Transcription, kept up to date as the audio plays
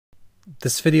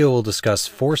This video will discuss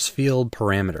force field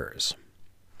parameters.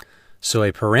 So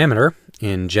a parameter,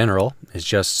 in general, is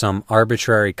just some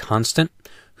arbitrary constant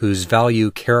whose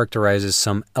value characterizes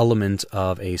some element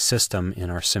of a system in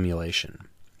our simulation.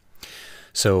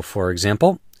 So, for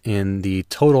example, in the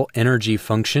total energy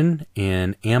function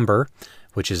in AMBER,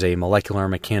 which is a molecular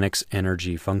mechanics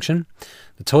energy function,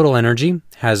 the total energy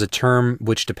has a term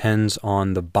which depends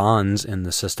on the bonds in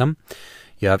the system.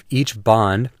 You have each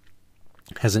bond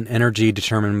has an energy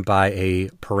determined by a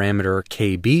parameter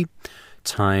Kb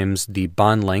times the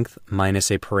bond length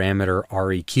minus a parameter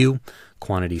Req,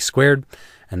 quantity squared,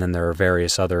 and then there are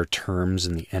various other terms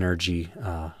in the energy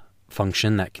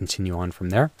function that continue on from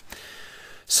there.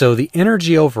 So the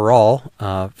energy overall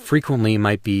frequently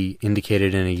might be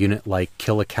indicated in a unit like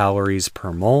kilocalories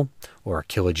per mole, or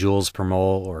kilojoules per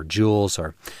mole, or joules,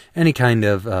 or any kind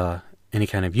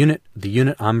of unit. The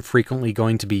unit I'm frequently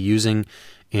going to be using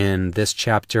in this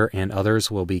chapter and others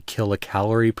will be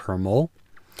kilocalorie per mole.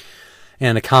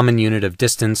 And a common unit of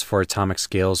distance for atomic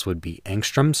scales would be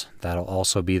angstroms. That'll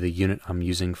also be the unit I'm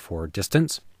using for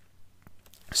distance.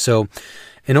 So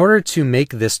in order to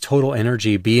make this total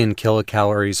energy be in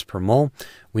kilocalories per mole,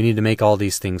 we need to make all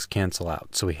these things cancel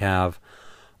out. So we have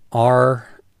R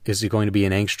is going to be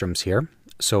in angstroms here.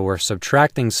 So we're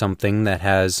subtracting something that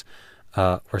has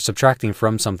we're subtracting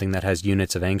from something that has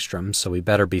units of angstroms, so we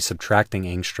better be subtracting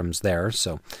angstroms there.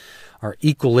 So our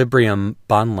equilibrium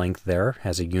bond length there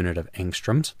has a unit of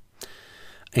angstroms.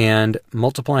 And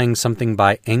multiplying something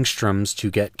by angstroms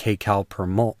to get kcal per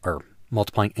mole, or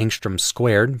multiplying angstroms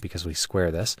squared, because we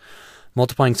square this,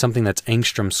 multiplying something that's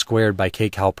angstrom squared by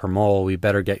kcal per mole, we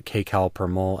better get kcal per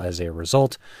mole as a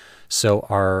result. So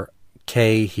our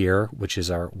K here, which is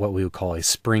our what we would call a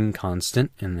spring constant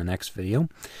in the next video,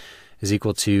 is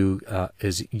equal to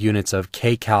is units of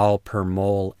kcal per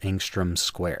mole angstrom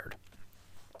squared.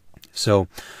 So,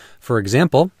 for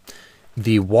example,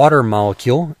 the water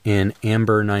molecule in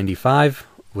AMBER 95,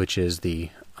 which is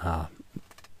the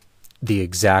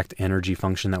exact energy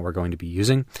function that we're going to be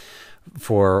using,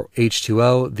 for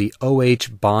H2O, the OH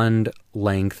bond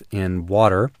length in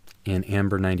water in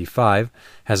AMBER 95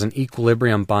 has an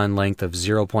equilibrium bond length of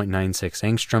 0.96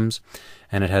 angstroms,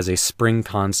 and it has a spring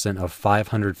constant of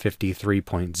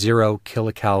 553.0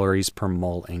 kilocalories per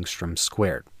mole angstrom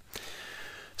squared.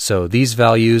 So these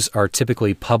values are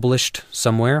typically published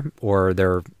somewhere, or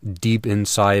they're deep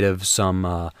inside of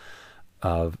some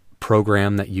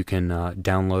program that you can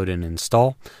download and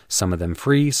install. Some of them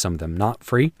free, some of them not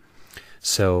free.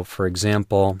 So, for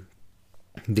example,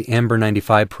 the AMBER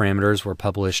 95 parameters were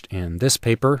published in this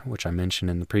paper, which I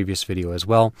mentioned in the previous video as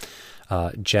well.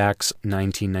 JAX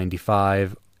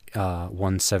 1995,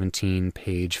 117,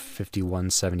 page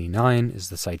 5179 is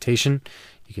the citation.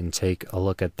 You can take a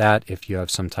look at that if you have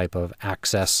some type of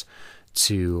access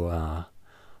to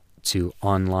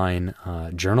online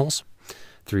journals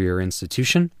through your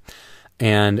institution.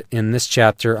 And in this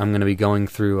chapter, I'm going to be going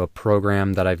through a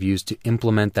program that I've used to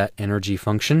implement that energy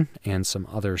function and some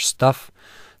other stuff.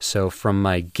 So from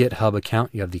my GitHub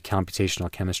account, you have the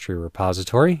Computational Chemistry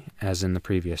repository, as in the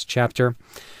previous chapter.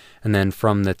 And then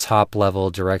from the top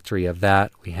level directory of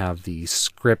that, we have the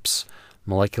scripts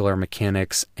molecular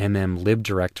mechanics lib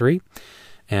directory,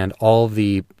 and all of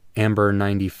the AMBER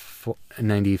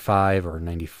 95 or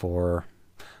 94,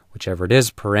 whichever it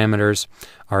is, parameters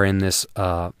are in this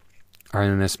module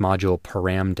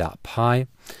param.py,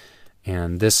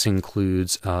 and this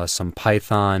includes some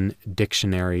Python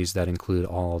dictionaries that include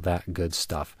all of that good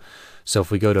stuff. So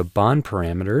if we go to bond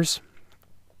parameters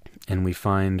and we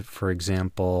find, for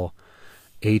example,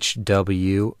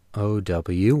 HW,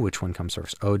 OW, which one comes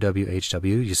first? OW, HW,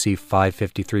 you see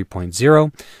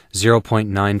 553.0,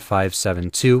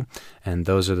 0.9572, and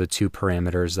those are the two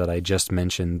parameters that I just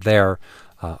mentioned there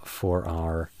for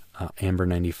our AMBER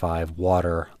 95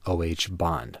 water OH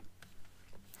bond.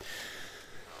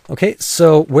 Okay,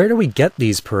 so where do we get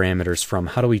these parameters from?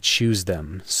 How do we choose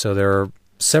them? So there are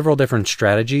several different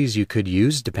strategies you could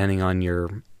use depending on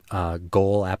your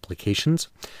goal applications.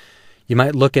 You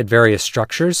might look at various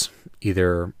structures,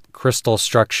 either crystal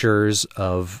structures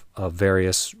of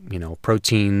various,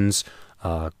 proteins,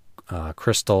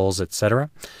 crystals, etc.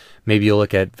 Maybe you'll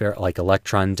look at like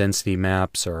electron density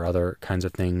maps or other kinds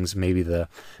of things. Maybe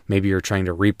you're trying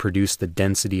to reproduce the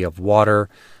density of water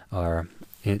or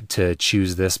to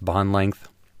choose this bond length.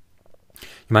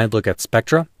 You might look at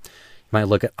spectra. You might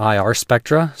look at IR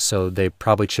spectra. So they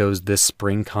probably chose this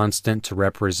spring constant to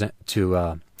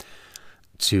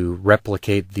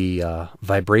replicate the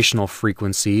vibrational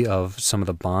frequency of some of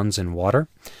the bonds in water.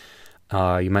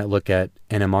 You might look at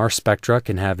NMR spectra,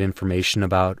 can have information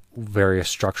about various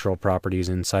structural properties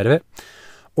inside of it.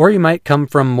 Or you might come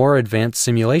from more advanced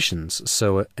simulations.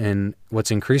 So, and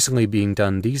what's increasingly being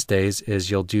done these days is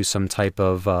you'll do some type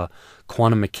of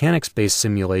quantum mechanics-based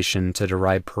simulation to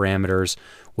derive parameters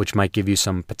which might give you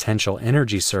some potential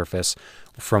energy surface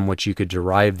from which you could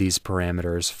derive these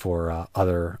parameters for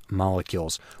other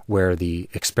molecules where the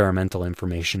experimental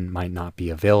information might not be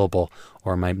available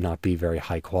or might not be very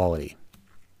high quality.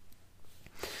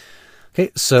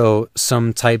 Okay, so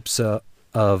some types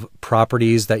of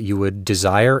properties that you would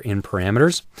desire in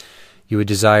parameters. You would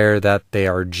desire that they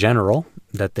are general,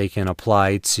 that they can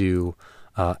apply to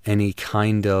any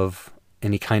kind of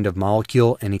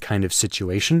molecule, any kind of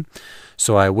situation.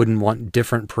 So I wouldn't want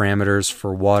different parameters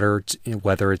for water,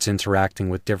 whether it's interacting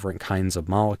with different kinds of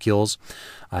molecules.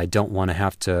 I don't want to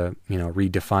have to,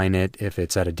 redefine it if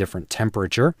it's at a different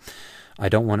temperature. I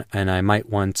don't want, and I might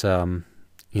want,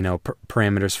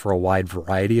 parameters for a wide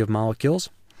variety of molecules.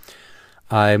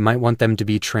 I might want them to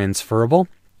be transferable.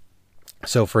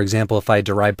 So, for example, if I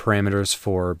derive parameters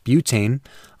for butane,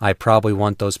 I probably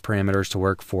want those parameters to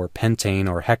work for pentane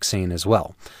or hexane as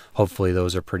well. Hopefully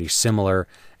those are pretty similar,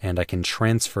 and I can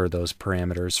transfer those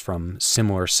parameters from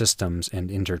similar systems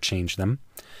and interchange them.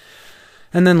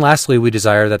 And then lastly, we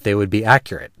desire that they would be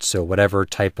accurate. So whatever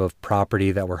type of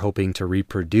property that we're hoping to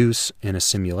reproduce in a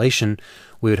simulation,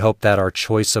 we would hope that our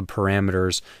choice of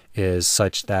parameters is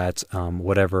such that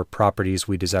whatever properties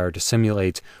we desire to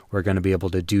simulate, we're going to be able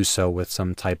to do so with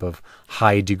some type of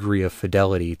high degree of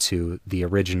fidelity to the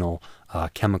original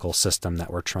chemical system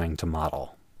that we're trying to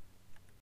model.